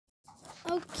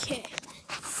Okay,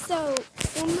 so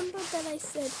remember that I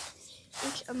said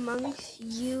each among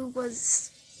you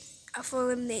was a full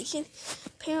elimination?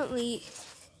 Apparently,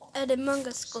 Among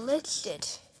Us glitched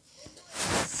it.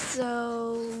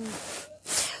 So,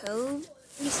 tell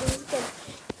me something again.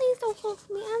 Please don't vote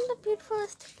for me. I'm the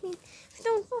beautifulest queen. If you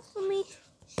don't vote for me,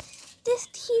 this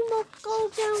team will go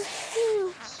down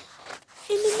too.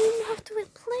 And then you have to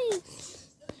replace.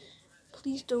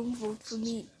 Please don't vote for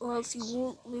me, or else you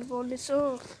won't live on this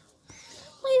earth.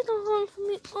 Please don't vote for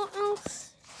me, or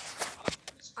else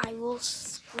I will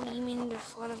scream in the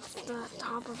front of the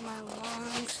top of my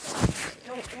lungs. I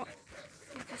don't want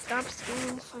you to stop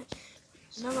screaming. Fine.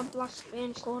 Another block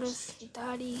band chorus,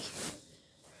 Daddy,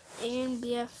 and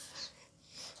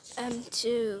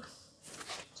BFM2.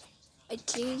 I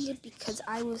changed it because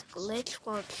I was glitched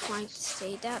while trying to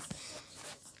say that.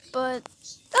 But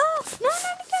no, not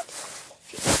again.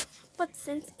 But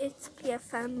since it's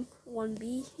BFM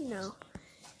 1B,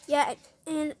 yeah,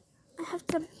 and I have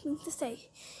something to say.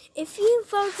 If you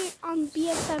voted on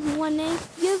BFM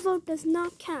 1A, your vote does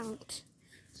not count.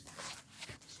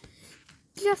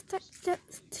 Just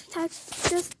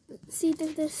see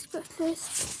the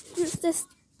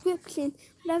description,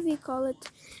 whatever you call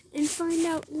it, and find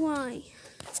out why.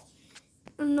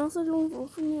 And also don't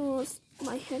vote for me,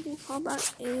 my head will fall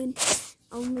back and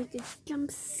I'll make a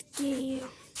jump scare.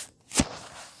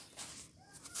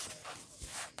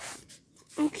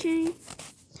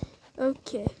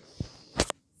 Okay.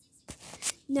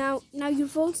 Now your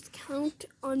votes count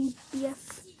on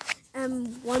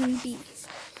BFM 1B.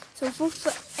 So vote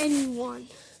for anyone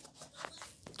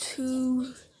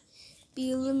to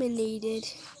be eliminated.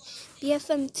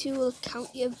 BFM 2 will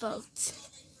count your votes.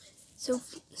 So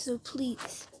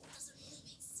please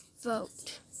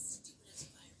vote.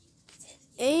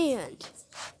 And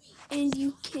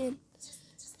you can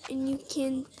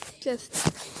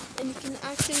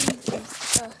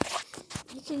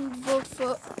vote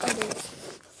for others.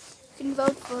 You can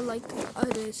vote for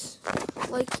others.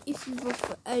 Like if you vote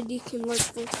for Ed, you can vote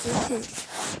for him.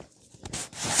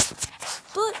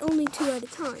 But only 2 at a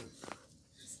time.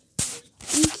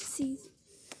 Each season.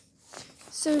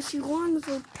 So if you want to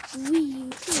vote 3, you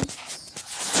can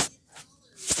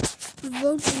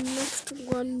vote the next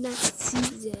one next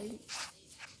season.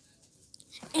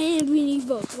 And we need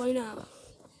votes right now.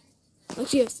 Oh,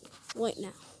 seriously, right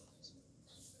now.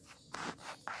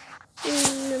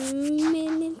 In a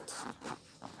minute.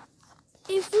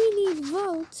 If we need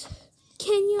votes,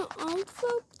 can you alt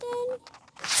vote then?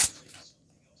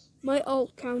 My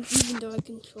alt counts even though I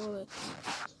control it.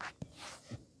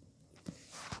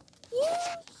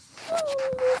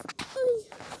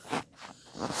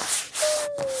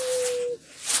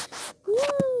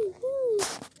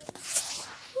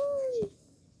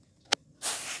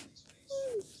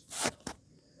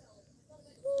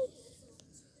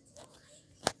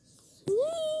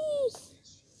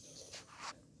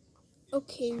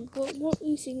 Okay, what are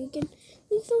you saying again?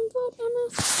 Please don't vote on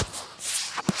us.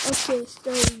 Okay,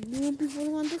 so you will be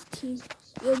voting on this team.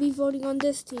 You'll be voting on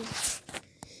this team.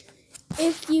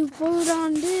 If you vote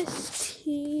on this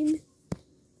team,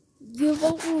 your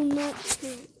vote will not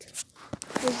count.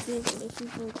 For example, if you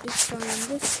vote this guy and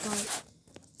this guy,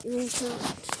 it won't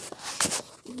count.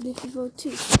 Even if you vote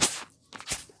 2.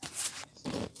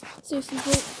 So if you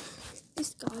vote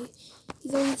this guy,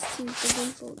 he's on this team for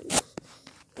 1 voting.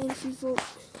 And if you vote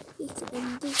this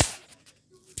and this,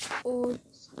 or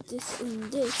this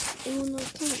and this, it will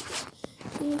not count.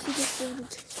 And if you just voted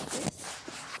this,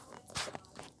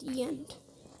 the end.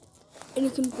 And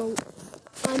you can vote.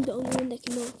 I'm the only one that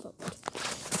cannot vote.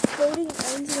 Voting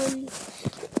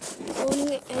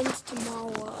ends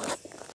tomorrow.